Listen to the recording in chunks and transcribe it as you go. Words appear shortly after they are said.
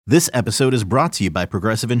This episode is brought to you by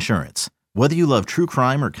Progressive Insurance. Whether you love true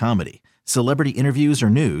crime or comedy, celebrity interviews or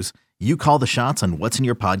news, you call the shots on what's in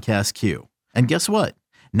your podcast queue. And guess what?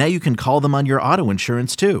 Now you can call them on your auto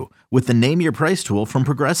insurance too with the Name Your Price tool from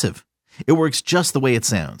Progressive. It works just the way it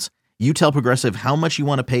sounds. You tell Progressive how much you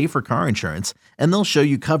want to pay for car insurance, and they'll show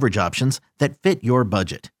you coverage options that fit your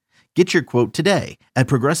budget. Get your quote today at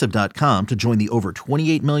Progressive.com to join the over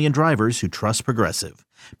 28 million drivers who trust Progressive.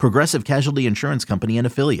 Progressive Casualty Insurance Company and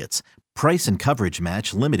Affiliates. Price and coverage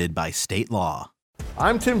match limited by state law.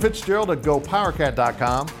 I'm Tim Fitzgerald at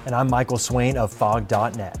GoPowerCat.com. And I'm Michael Swain of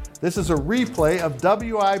Fog.net. This is a replay of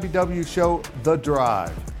WIBW show The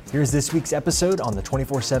Drive. Here's this week's episode on the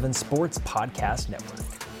 24/7 Sports Podcast Network.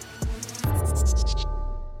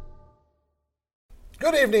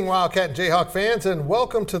 Good evening, Wildcat and Jayhawk fans, and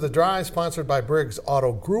welcome to The Drive, sponsored by Briggs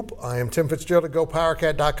Auto Group. I am Tim Fitzgerald at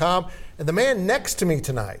GoPowerCat.com, and the man next to me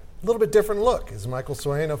tonight, a little bit different look, is Michael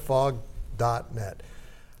Swain of Fog.net.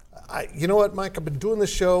 You know what, Mike? I've been doing this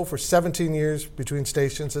show for 17 years between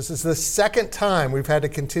stations. This is the second time we've had to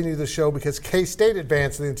continue the show because K-State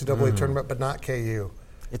advanced in the NCAA tournament, but not KU.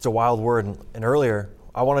 It's a wild word, and earlier,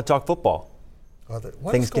 I want to talk football.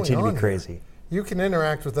 Things continue to be crazy. Here? You can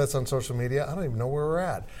interact with us on social media. I don't even know where we're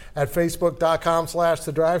at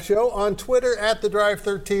Facebook.com/The Drive Show, on Twitter at The Drive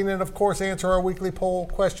 13, and of course answer our weekly poll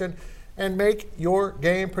question and make your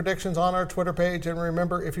game predictions on our Twitter page. And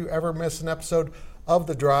remember, if you ever miss an episode of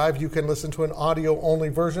The Drive, you can listen to an audio-only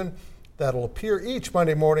version that'll appear each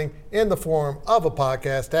Monday morning in the form of a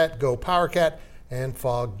podcast at GoPowerCat and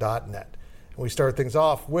Fog.net. We start things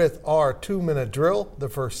off with our 2-minute drill. The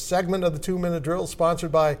first segment of the 2-minute drill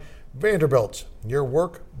sponsored by Vanderbilt, your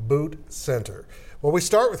work boot center. Well, we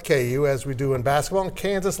start with KU as we do in basketball.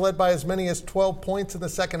 Kansas led by as many as 12 points in the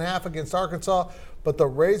second half against Arkansas, but the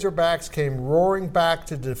Razorbacks came roaring back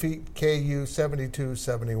to defeat KU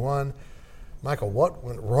 72-71. Michael, what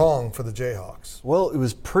went wrong for the Jayhawks? Well, it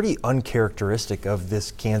was pretty uncharacteristic of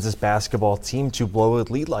this Kansas basketball team to blow a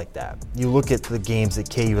lead like that. You look at the games that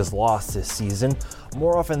KU has lost this season,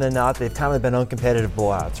 more often than not, they've kind of been uncompetitive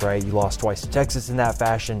blowouts, right? You lost twice to Texas in that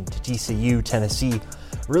fashion, to TCU, Tennessee.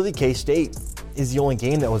 Really, K-State is the only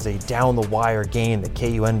game that was a down-the-wire game that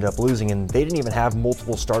KU ended up losing, and they didn't even have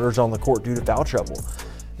multiple starters on the court due to foul trouble.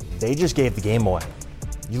 They just gave the game away.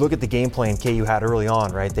 You look at the game plan KU had early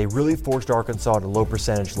on, right? They really forced Arkansas to low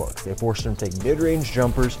percentage looks. They forced them to take mid-range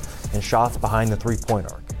jumpers and shots behind the three-point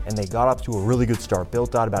arc. And they got up to a really good start,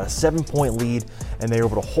 built out about a 7-point lead, and they were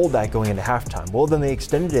able to hold that going into halftime. Well, then they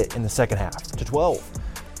extended it in the second half to 12.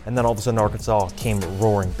 And then all of a sudden Arkansas came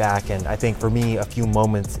roaring back. And I think for me, a few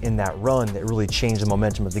moments in that run that really changed the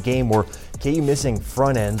momentum of the game were KU missing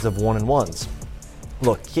front ends of 1-and-1s.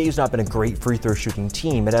 Look, KU's not been a great free throw shooting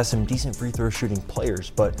team. It has some decent free throw shooting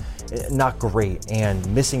players, but not great. And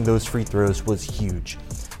missing those free throws was huge.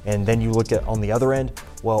 And then you look at on the other end,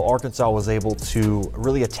 well, Arkansas was able to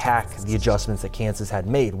really attack the adjustments that Kansas had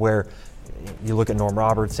made, where you look at Norm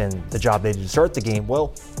Roberts and the job they did to start the game.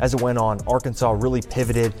 Well, as it went on, Arkansas really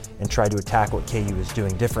pivoted and tried to attack what KU was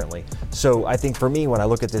doing differently. So I think for me, when I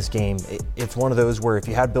look at this game, it's one of those where if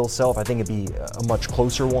you had Bill Self, I think it'd be a much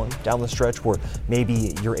closer one down the stretch where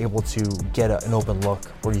maybe you're able to get an open look,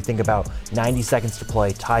 where you think about 90 seconds to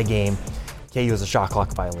play, tie game, KU has a shot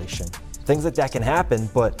clock violation. Things like that can happen,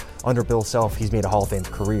 but under Bill Self, he's made a Hall of Fame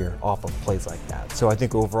career off of plays like that. So I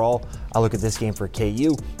think overall, I look at this game for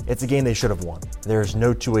KU, it's a game they should have won. There's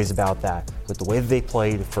no two ways about that. But the way that they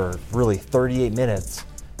played for really 38 minutes,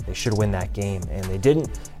 they should win that game, and they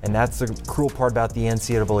didn't. And that's the cruel part about the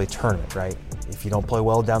NCAA tournament, right? If you don't play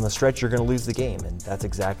well down the stretch, you're going to lose the game, and that's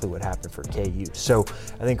exactly what happened for KU. So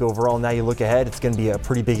I think overall, now you look ahead, it's going to be a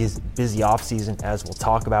pretty busy offseason, as we'll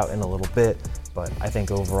talk about in a little bit. But I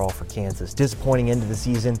think overall for Kansas, disappointing end of the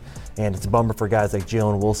season, and it's a bummer for guys like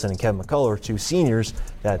Jalen Wilson and Kevin McCullough, two seniors,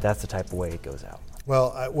 that's the type of way it goes out.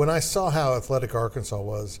 Well, when I saw how athletic Arkansas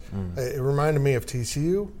was, it reminded me of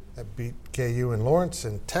TCU that beat KU in Lawrence,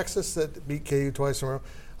 and Texas that beat KU twice in a row.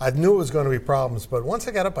 I knew it was going to be problems, but once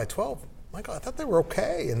they got up by 12, Michael, I thought they were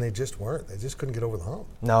okay, and they just weren't. They just couldn't get over the hump.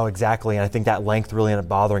 No, exactly, and I think that length really ended up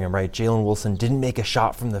bothering him, right? Jalen Wilson didn't make a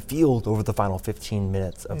shot from the field over the final 15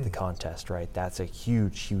 minutes of the contest, right? That's a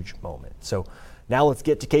huge, huge moment. So now let's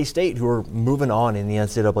get to K-State, who are moving on in the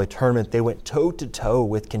NCAA tournament. They went toe-to-toe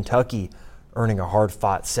with Kentucky, earning a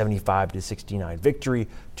hard-fought 75-69 victory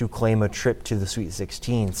to claim a trip to the Sweet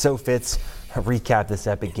 16. So, Fitz, recap this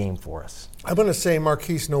epic game for us. I'm going to say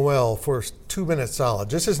Marquise Noel for 2 minutes solid.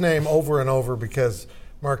 Just his name over and over, because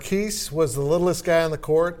Marquise was the littlest guy on the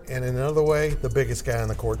court, and in another way, the biggest guy on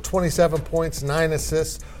the court. 27 points, 9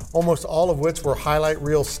 assists, almost all of which were highlight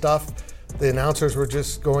reel stuff. The announcers were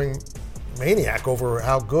just going maniac over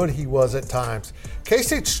how good he was at times.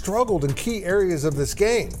 K-State struggled in key areas of this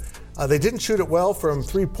game. They didn't shoot it well from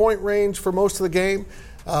three-point range for most of the game.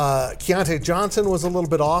 Keontae Johnson was a little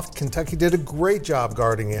bit off. Kentucky did a great job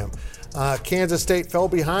guarding him. Kansas State fell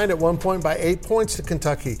behind at one point by 8 points to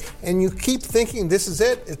Kentucky. And you keep thinking, this is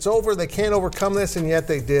it, it's over, they can't overcome this, and yet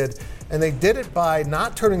they did. And they did it by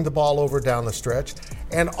not turning the ball over down the stretch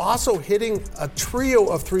and also hitting a trio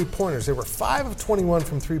of three-pointers. They were 5 of 21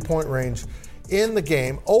 from three-point range in the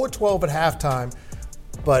game, 0 of 12 at halftime.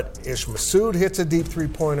 But Ish Massoud hits a deep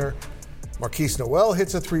three-pointer. Marquise Noel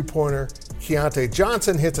hits a three-pointer. Keontae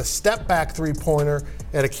Johnson hits a step-back three-pointer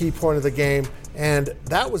at a key point of the game. And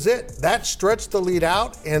that was it. That stretched the lead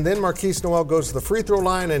out. And then Marquise Noel goes to the free throw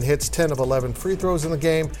line and hits 10 of 11 free throws in the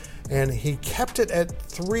game. And he kept it at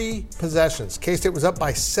 3 possessions. K-State was up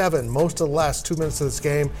by 7 most of the last 2 minutes of this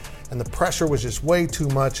game. And the pressure was just way too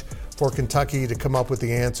much for Kentucky to come up with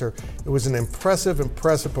the answer. It was an impressive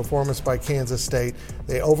performance by Kansas State.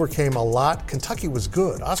 They overcame a lot. Kentucky was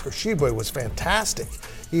good. Oscar Tshiebwe was fantastic.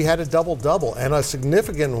 He had a double-double and a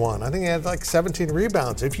significant one. I think he had like 17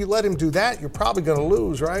 rebounds. If you let him do that, you're probably going to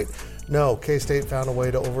lose, right? No, K-State found a way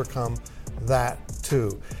to overcome that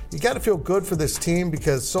too. You got to feel good for this team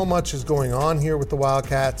because so much is going on here with the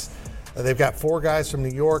Wildcats. They've got 4 guys from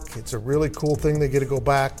New York. It's a really cool thing they get to go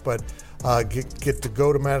back, but get to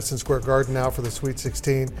go to Madison Square Garden now for the Sweet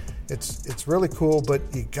 16. It's really cool, but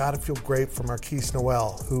you got to feel great for Marquise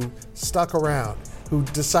Noel, who stuck around, who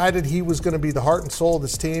decided he was going to be the heart and soul of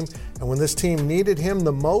this team. And when this team needed him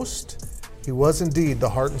the most, he was indeed the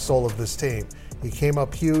heart and soul of this team. He came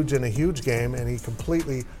up huge in a huge game, and he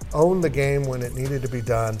completely owned the game when it needed to be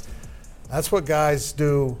done. That's what guys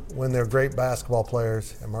do when they're great basketball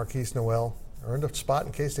players, and Marquise Noel earned a spot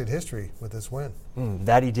in K-State history with this win.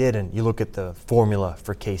 That he did, and you look at the formula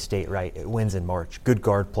for K-State, right? It wins in March. Good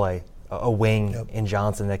guard play, a wing in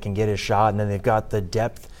Johnson that can get his shot, and then they've got the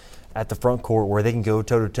depth at the front court where they can go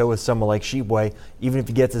toe-to-toe with someone like Tshiebwe. Even if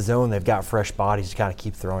he gets his own, they've got fresh bodies to kind of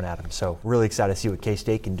keep throwing at him. So really excited to see what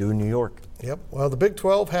K-State can do in New York. Yep. Well, the Big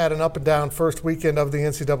 12 had an up-and-down first weekend of the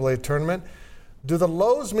NCAA tournament. Do the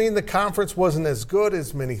lows mean the conference wasn't as good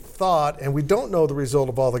as many thought? And we don't know the result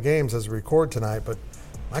of all the games as we record tonight, but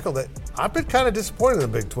Michael, I've been kind of disappointed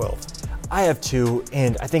in the Big 12. I have too,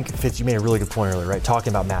 and I think, Fitz, you made a really good point earlier, right?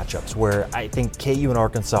 Talking about matchups, where I think KU and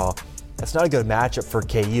Arkansas, that's not a good matchup for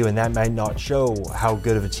KU, and that might not show how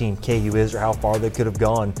good of a team KU is or how far they could have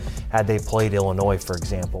gone had they played Illinois, for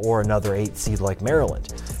example, or another 8 seed like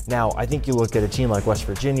Maryland. Now, I think you look at a team like West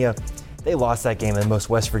Virginia, they lost that game in the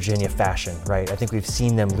most West Virginia fashion, right? I think we've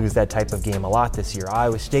seen them lose that type of game a lot this year.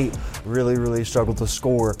 Iowa State really struggled to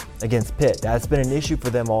score against Pitt. That's been an issue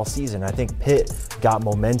for them all season. I think Pitt got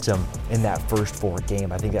momentum in that first 4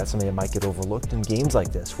 game. I think that's something that might get overlooked in games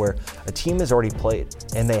like this, where a team has already played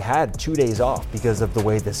and they had 2 days off because of the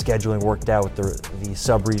way the scheduling worked out with the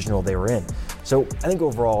sub-regional they were in. So I think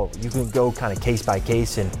overall, you can go kind of case by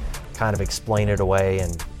case and kind of explain it away,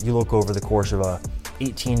 and you look over the course of a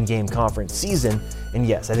 18-game conference season, and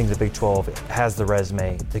yes, I think the Big 12 has the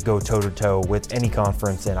resume to go toe-to-toe with any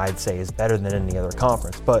conference, and I'd say is better than any other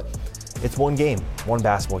conference. But it's one game, one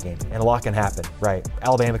basketball game, and a lot can happen, right?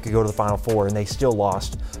 Alabama could go to the Final Four, and they still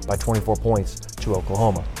lost by 24 points to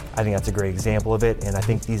Oklahoma. I think that's a great example of it, and I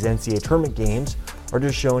think these NCAA tournament games are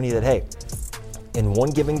just showing you that, hey, in one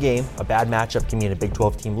given game, a bad matchup can mean a Big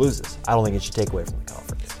 12 team loses. I don't think it should take away from the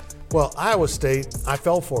conference. Well, Iowa State, I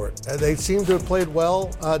fell for it. They seem to have played well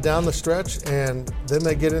down the stretch, and then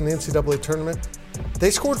they get in the NCAA tournament. They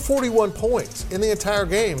scored 41 points in the entire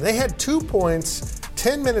game. They had 2 points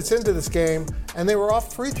 10 minutes into this game, and they were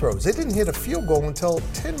off free throws. They didn't hit a field goal until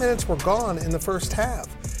 10 minutes were gone in the first half.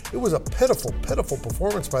 It was a pitiful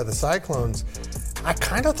performance by the Cyclones. I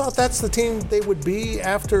kind of thought that's the team they would be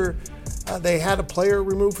after they had a player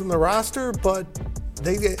removed from the roster, but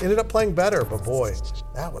they ended up playing better. But boy,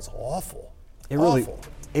 that was awful.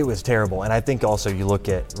 It was terrible. And I think also you look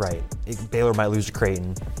at, Baylor might lose to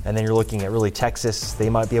Creighton, and then you're looking at really Texas. They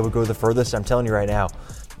might be able to go the furthest. I'm telling you right now,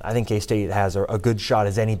 I think K-State has a good shot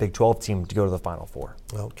as any Big 12 team to go to the Final Four.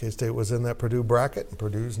 Well, K-State was in that Purdue bracket, and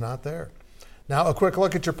Purdue's not there. Now, a quick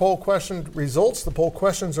look at your poll question results. The poll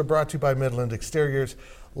questions are brought to you by Midland Exteriors.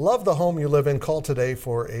 Love the home you live in. Call today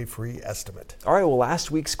for a free estimate. All right, well,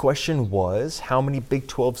 last week's question was how many Big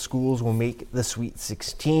 12 schools will make the Sweet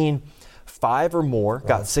 16? 5 or more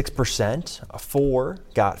got 6%, 4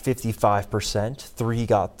 got 55%, 3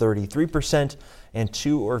 got 33%, and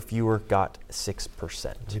 2 or fewer got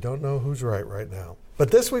 6%. You don't know who's right now.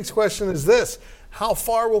 But this week's question is this. How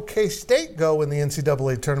far will K-State go in the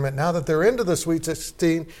NCAA tournament now that they're into the Sweet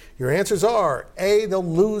 16? Your answers are A, they'll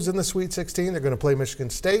lose in the Sweet 16. They're going to play Michigan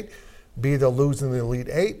State. B, they'll lose in the Elite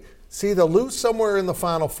Eight. C, they'll lose somewhere in the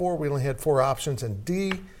Final Four. We only had 4 options. And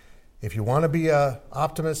D, if you want to be an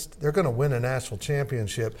optimist, they're going to win a national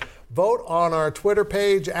championship. Vote on our Twitter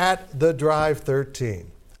page at TheDrive13.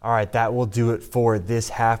 All right, that will do it for this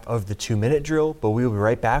half of the 2-minute drill, but we will be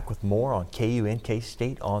right back with more on KU and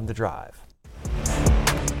K-State on The Drive.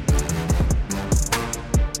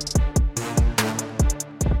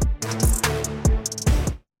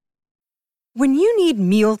 When you need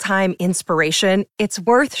mealtime inspiration, it's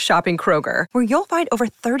worth shopping Kroger, where you'll find over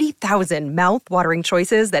 30,000 mouth-watering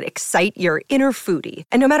choices that excite your inner foodie.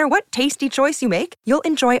 And no matter what tasty choice you make, you'll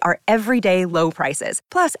enjoy our everyday low prices,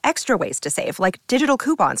 plus extra ways to save, like digital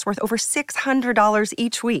coupons worth over $600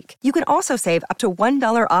 each week. You can also save up to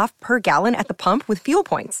 $1 off per gallon at the pump with fuel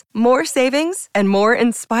points. More savings and more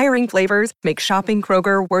inspiring flavors make shopping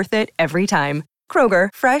Kroger worth it every time. Kroger,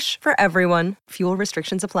 fresh for everyone. Fuel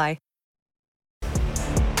restrictions apply.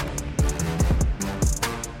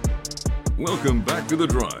 Welcome back to The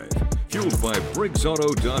Drive, fueled by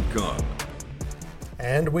BriggsAuto.com.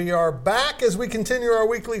 And we are back as we continue our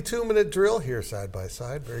weekly 2-minute drill here side by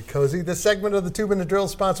side. Very cozy. This segment of the 2-minute drill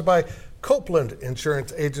is sponsored by Copeland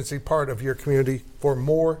Insurance Agency, part of your community for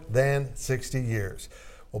more than 60 years.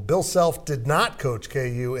 Well, Bill Self did not coach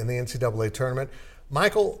KU in the NCAA tournament.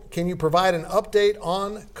 Michael, can you provide an update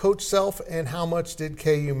on Coach Self and how much did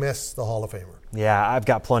KU miss the Hall of Famer? Yeah, I've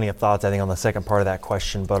got plenty of thoughts, I think, on the second part of that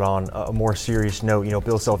question. But on a more serious note,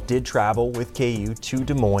 Bill Self did travel with KU to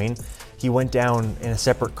Des Moines. He went down in a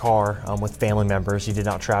separate car with family members. He did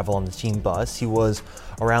not travel on the team bus. He was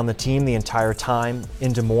around the team the entire time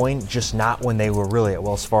in Des Moines, just not when they were really at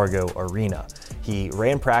Wells Fargo Arena. He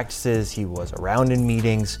ran practices. He was around in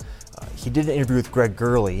meetings. He did an interview with Greg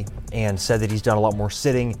Gurley and said that he's done a lot more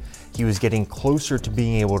sitting. He was getting closer to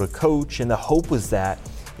being able to coach, and the hope was that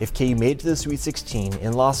if KU made it to the Sweet 16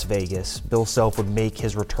 in Las Vegas, Bill Self would make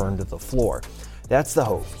his return to the floor. That's the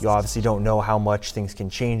hope. You obviously don't know how much things can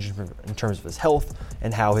change in terms of his health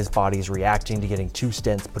and how his body is reacting to getting 2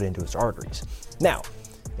 stents put into his arteries. Now,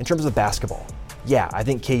 in terms of basketball, yeah, I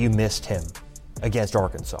think KU missed him against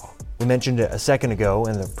Arkansas. We mentioned a second ago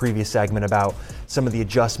in the previous segment about some of the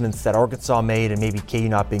adjustments that Arkansas made and maybe KU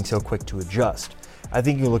not being so quick to adjust. I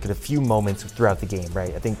think you look at a few moments throughout the game,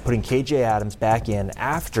 right? I think putting KJ Adams back in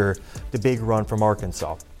after the big run from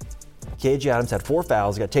Arkansas. KJ Adams had 4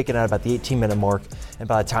 fouls, got taken out about the 18-minute mark, and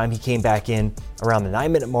by the time he came back in around the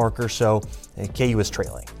 9-minute mark or so, KU was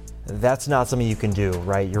trailing. That's not something you can do,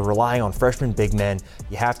 right? You're relying on freshman big men.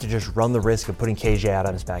 You have to just run the risk of putting KJ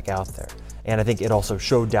Adams back out there. And I think it also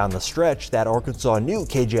showed down the stretch that Arkansas knew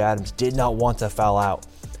KJ Adams did not want to foul out.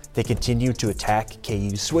 They continued to attack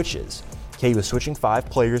KU's switches. KU was switching 5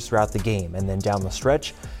 players throughout the game, and then down the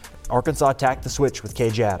stretch, Arkansas attacked the switch with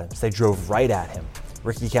KJ Adams. They drove right at him.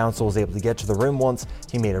 Ricky Council was able to get to the rim once.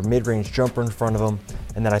 He made a mid-range jumper in front of him.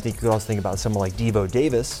 And then I think you could also think about someone like Devo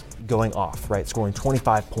Davis going off, right, scoring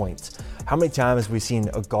 25 points. How many times have we seen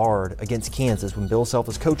a guard against Kansas when Bill Self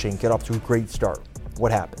was coaching get off to a great start?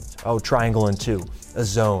 What happens? Oh, triangle and 2, a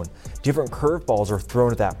zone. Different curveballs are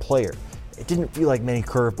thrown at that player. It didn't feel like many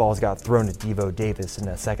curveballs got thrown at Devo Davis in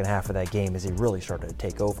the second half of that game as he really started to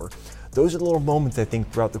take over. Those are the little moments, I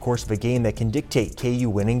think, throughout the course of a game that can dictate KU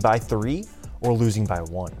winning by 3 or losing by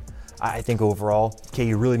 1. I think overall,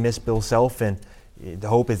 KU really missed Bill Self, and the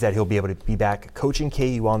hope is that he'll be able to be back coaching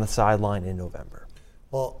KU on the sideline in November.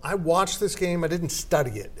 Well, I watched this game. I didn't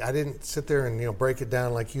study it. I didn't sit there and break it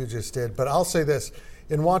down like you just did. But I'll say this.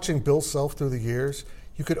 In watching Bill Self through the years,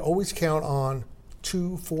 you could always count on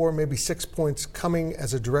 2, 4, maybe 6 points coming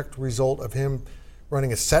as a direct result of him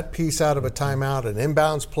running a set piece out of a timeout, an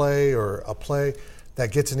inbounds play, or a play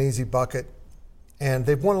that gets an easy bucket. And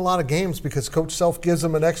they've won a lot of games because Coach Self gives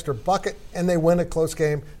them an extra bucket, and they win a close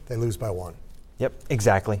game. They lose by 1. Yep,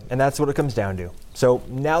 exactly. And that's what it comes down to. So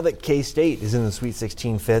now that K-State is in the Sweet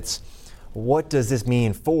 16 Fitz, what does this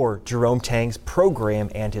mean for Jerome Tang's program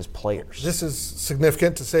and his players? This is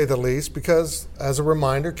significant to say the least because, as a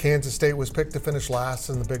reminder, Kansas State was picked to finish last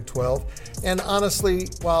in the Big 12. And honestly,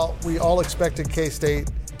 while we all expected K-State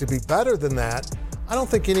to be better than that, I don't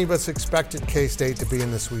think any of us expected K-State to be in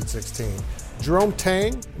the Sweet 16. Jerome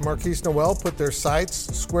Tang and Marquise Noel put their sights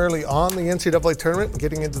squarely on the NCAA tournament and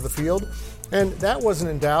getting into the field. And that wasn't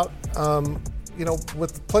in doubt.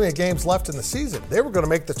 With plenty of games left in the season, they were going to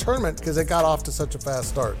make the tournament because they got off to such a fast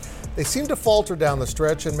start. They seemed to falter down the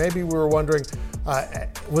stretch, and maybe we were wondering,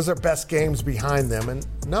 was their best games behind them? And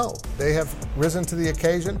no, they have risen to the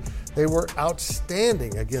occasion. They were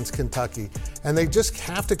outstanding against Kentucky, and they just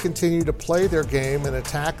have to continue to play their game and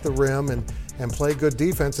attack the rim and play good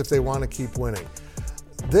defense if they want to keep winning.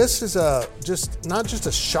 This is not just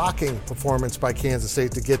a shocking performance by Kansas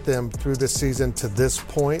State to get them through this season to this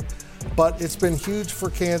point, but it's been huge for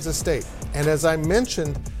Kansas State. And as I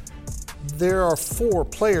mentioned, there are 4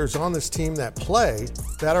 players on this team that play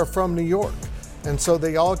that are from New York. And so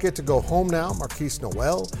they all get to go home now. Marquise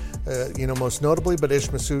Noel, most notably, but Ish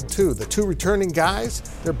Massoud too. The 2 returning guys,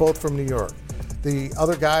 they're both from New York. The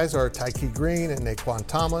other guys are Tyke Green and Naquan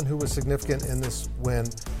Tomlin, who was significant in this win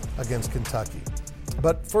against Kentucky.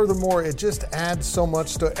 But furthermore, it just adds so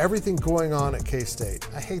much to everything going on at K-State.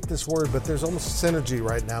 I hate this word, but there's almost synergy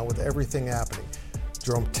right now with everything happening.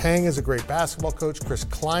 Jerome Tang is a great basketball coach. Chris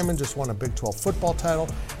Kleiman just won a Big 12 football title.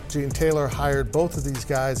 Gene Taylor hired both of these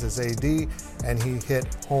guys as AD, and he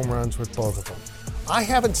hit home runs with both of them. I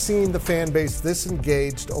haven't seen the fan base this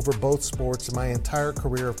engaged over both sports in my entire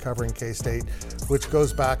career of covering K-State, which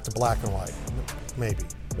goes back to black and white. Maybe.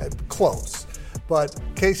 Close. But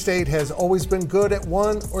K-State has always been good at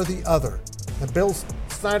one or the other. And Bill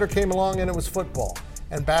Snyder came along and it was football.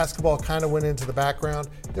 And basketball kind of went into the background.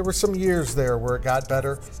 There were some years there where it got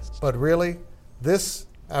better. But really, this,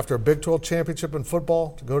 after a Big 12 championship in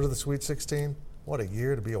football, to go to the Sweet 16, what a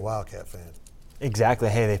year to be a Wildcat fan. Exactly.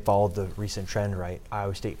 Hey, they followed the recent trend, right?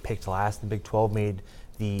 Iowa State picked last in the Big 12, made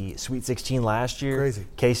the Sweet 16 last year. Crazy.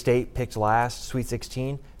 K-State picked last, Sweet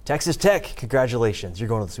 16. Texas Tech, congratulations. You're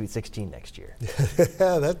going to the Sweet 16 next year.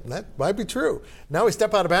 Yeah, that might be true. Now we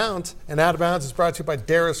step out of bounds, and Out of Bounds is brought to you by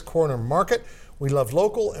Darris Corner Market. We love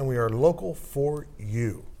local, and we are local for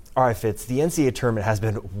you. All right, Fitz, the NCAA tournament has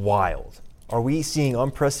been wild. Are we seeing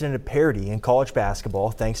unprecedented parity in college basketball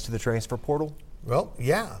thanks to the transfer portal? Well,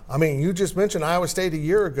 yeah. I mean, you just mentioned Iowa State a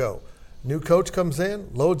year ago. New coach comes in,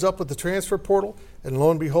 loads up with the transfer portal, and lo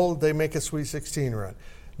and behold, they make a Sweet 16 run.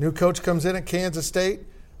 New coach comes in at Kansas State,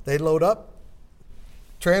 they load up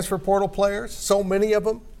transfer portal players, so many of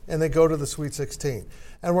them, and they go to the Sweet 16.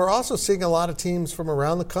 And we're also seeing a lot of teams from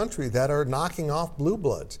around the country that are knocking off blue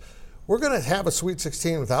bloods. We're going to have a Sweet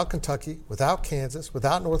 16 without Kentucky, without Kansas,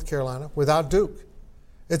 without North Carolina, without Duke.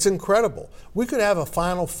 It's incredible. We could have a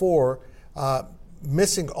Final Four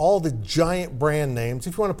missing all the giant brand names.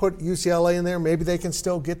 If you want to put UCLA in there, maybe they can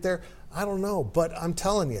still get there. I don't know, but I'm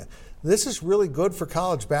telling you, this is really good for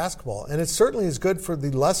college basketball, and it certainly is good for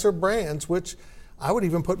the lesser brands, which I would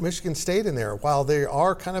even put Michigan State in there. While they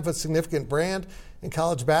are kind of a significant brand in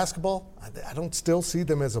college basketball, I don't still see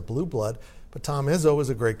them as a blue blood, but Tom Izzo is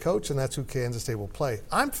a great coach, and that's who Kansas State will play.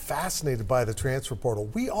 I'm fascinated by the transfer portal.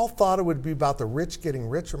 We all thought it would be about the rich getting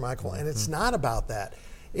richer, Michael, and it's not about that.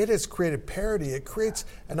 It has created parity. It creates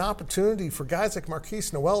an opportunity for guys like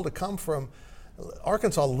Marquise Noel to come from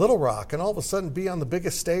Arkansas Little Rock and all of a sudden be on the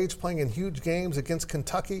biggest stage playing in huge games against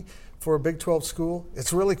Kentucky for a Big 12 school.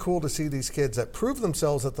 It's really cool to see these kids that prove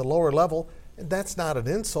themselves at the lower level, and that's not an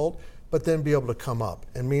insult, but then be able to come up.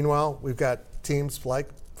 And meanwhile, we've got teams like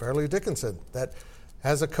Fairleigh Dickinson that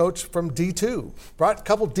has a coach from D2, brought a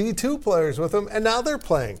couple D2 players with them, and now they're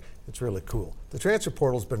playing. It's really cool. The transfer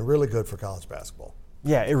portal's been really good for college basketball.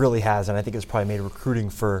 Yeah, it really has, and I think it's probably made recruiting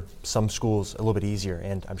for some schools a little bit easier,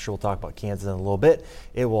 and I'm sure we'll talk about Kansas in a little bit.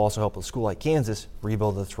 It will also help a school like Kansas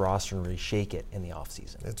rebuild its roster and reshake it in the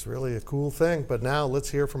offseason. It's really a cool thing, but now let's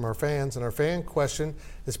hear from our fans, and our fan question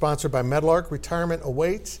is sponsored by Meadowlark. Retirement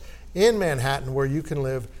awaits in Manhattan, where you can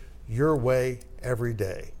live your way every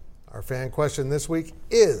day. Our fan question this week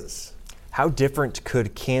is: how different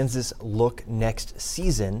could Kansas look next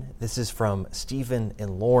season? This is from Stephen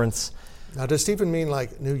in Lawrence. Now, does Stephen mean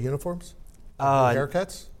like new uniforms? Like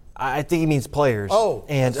haircuts? I think he means players. Oh,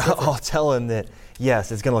 and I'll tell him that,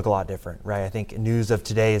 yes, it's going to look a lot different, right? I think news of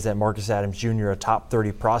today is that Marcus Adams Jr., a top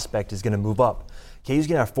 30 prospect, is going to move up. KU's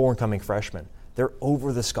going to have 4 incoming freshmen. They're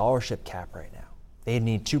over the scholarship cap right now. They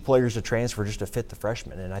need 2 players to transfer just to fit the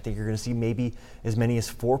freshmen, and I think you're going to see maybe as many as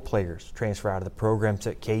 4 players transfer out of the program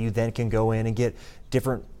so KU then can go in and get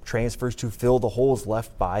different transfers to fill the holes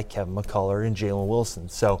left by Kevin McCullough and Jalen Wilson.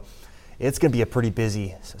 So it's going to be a pretty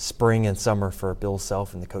busy spring and summer for Bill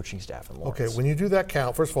Self and the coaching staff in Lawrence. Okay, when you do that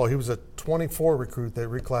count, first of all, he was a 24 recruit that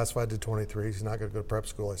reclassified to 23. He's not going to go to prep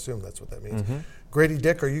school. I assume that's what that means. Mm-hmm. Grady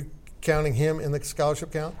Dick, are you counting him in the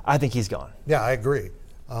scholarship count? I think he's gone. Yeah, I agree.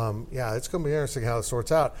 It's going to be interesting how it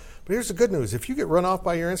sorts out. But here's the good news. If you get run off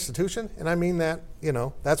by your institution, and I mean that,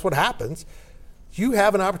 that's what happens, you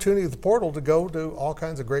have an opportunity with the portal to go to all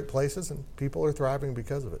kinds of great places, and people are thriving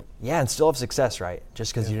because of it. Yeah, and still have success, right?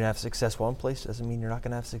 Just because you didn't have success one place doesn't mean you're not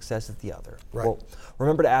going to have success at the other. Right. Well,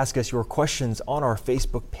 remember to ask us your questions on our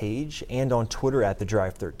Facebook page and on Twitter at The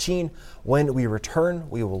Drive 13. When we return,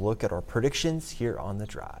 we will look at our predictions here on The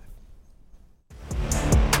Drive.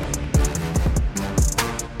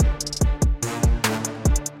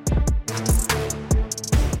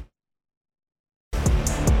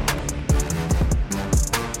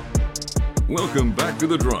 Welcome back to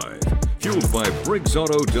The Drive, fueled by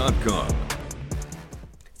BriggsAuto.com.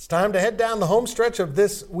 It's time to head down the home stretch of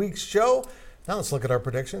this week's show. Now let's look at our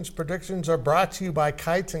predictions. Predictions are brought to you by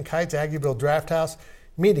Kites and Kites Aggieville Draft House,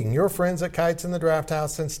 meeting your friends at Kites in the Draft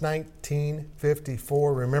House since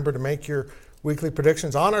 1954. Remember to make your weekly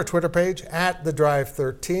predictions on our Twitter page at The Drive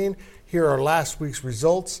 13. Here are last week's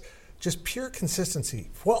results. Just pure consistency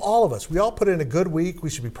for all of us. We all put in a good week. We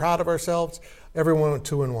should be proud of ourselves. Everyone went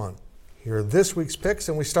 2-1. Here are this week's picks,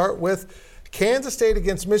 and we start with Kansas State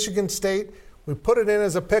against Michigan State. We put it in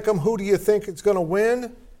as a pick 'em. Who do you think is going to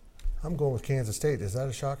win? I'm going with Kansas State. Is that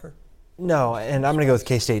a shocker? No, and I'm going to go with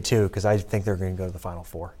K-State too because I think they're going to go to the Final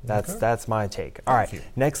Four. That's my take. All right,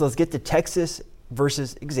 next let's get to Texas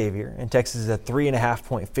versus Xavier, and Texas is a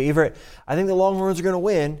 3.5-point favorite. I think the Longhorns are going to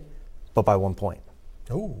win, but by 1 point.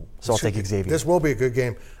 Ooh, so I'll take Xavier. This will be a good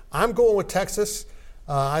game. I'm going with Texas.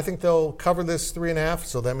 I think they'll cover this 3.5,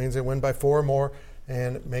 so that means they win by 4 or more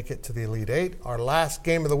and make it to the Elite Eight. Our last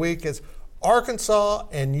game of the week is Arkansas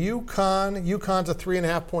and UConn. UConn's a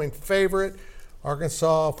 3.5-point favorite.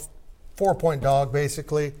 Arkansas, 4-point dog,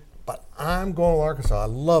 basically. But I'm going with Arkansas. I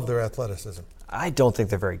love their athleticism. I don't think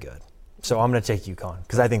they're very good. So I'm going to take UConn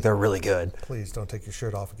because I think they're really good. Please don't take your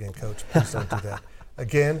shirt off again, Coach. Please don't do that.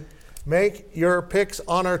 Again, make your picks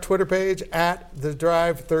on our Twitter page at The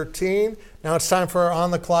Drive 13. Now it's time for our On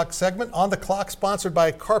the Clock segment. On the Clock, sponsored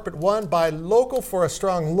by Carpet One, by Local for a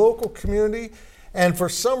strong local community. And for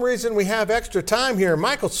some reason, we have extra time here.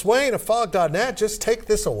 Michael Swain of Fog.net, just take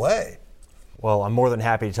this away. Well, I'm more than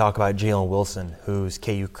happy to talk about Jalen Wilson, whose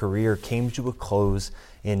KU career came to a close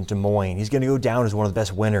in Des Moines. He's going to go down as one of the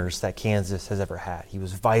best winners that Kansas has ever had. He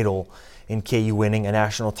was vital in KU winning a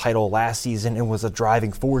national title last season and was a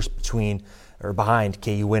driving force behind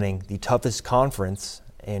KU winning the toughest conference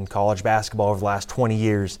in college basketball over the last 20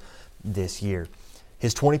 years this year.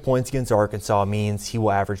 His 20 points against Arkansas means he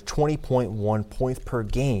will average 20.1 points per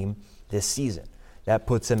game this season. That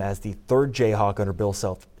puts him as the third Jayhawk under Bill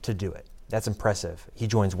Self to do it. That's impressive. He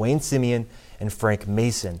joins Wayne Simeon and Frank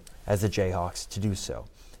Mason as the Jayhawks to do so.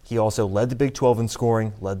 He also led the Big 12 in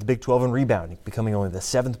scoring, led the Big 12 in rebounding, becoming only the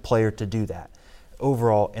 7th player to do that.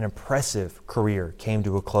 Overall, an impressive career came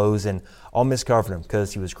to a close, and I'll miss covering him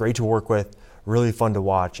because he was great to work with, really fun to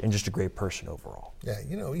watch, and just a great person overall. Yeah,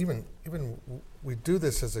 you know, even we do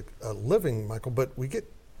this as a living, Michael, but we get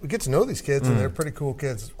to know these kids, and they're pretty cool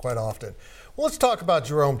kids quite often. Well, let's talk about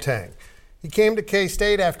Jerome Tang. He came to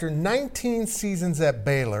K-State after 19 seasons at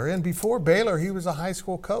Baylor, and before Baylor, he was a high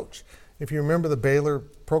school coach. If you remember, the Baylor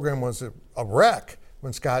program was a wreck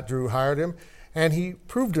when Scott Drew hired him, and he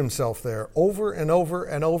proved himself there over and over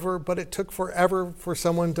and over, but it took forever for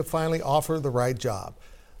someone to finally offer the right job.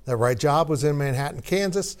 That right job was in Manhattan,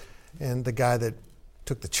 Kansas, and the guy that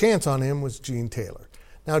took the chance on him was Gene Taylor.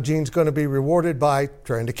 Now Gene's going to be rewarded by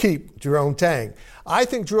trying to keep Jerome Tang. I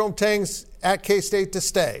think Jerome Tang's at K-State to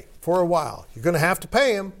stay for a while. You're going to have to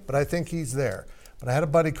pay him, but I think he's there. But I had a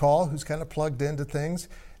buddy call who's kind of plugged into things,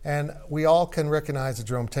 and we all can recognize that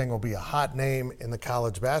Jerome Tang will be a hot name in the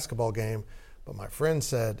college basketball game, but my friend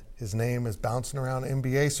said his name is bouncing around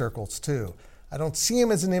NBA circles too. I don't see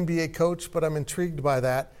him as an NBA coach, but I'm intrigued by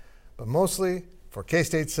that. But mostly, for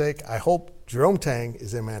K-State's sake, I hope Jerome Tang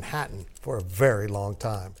is in Manhattan for a very long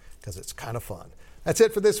time because it's kind of fun. That's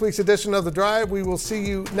it for this week's edition of The Drive. We will see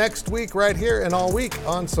you next week right here and all week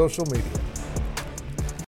on social media.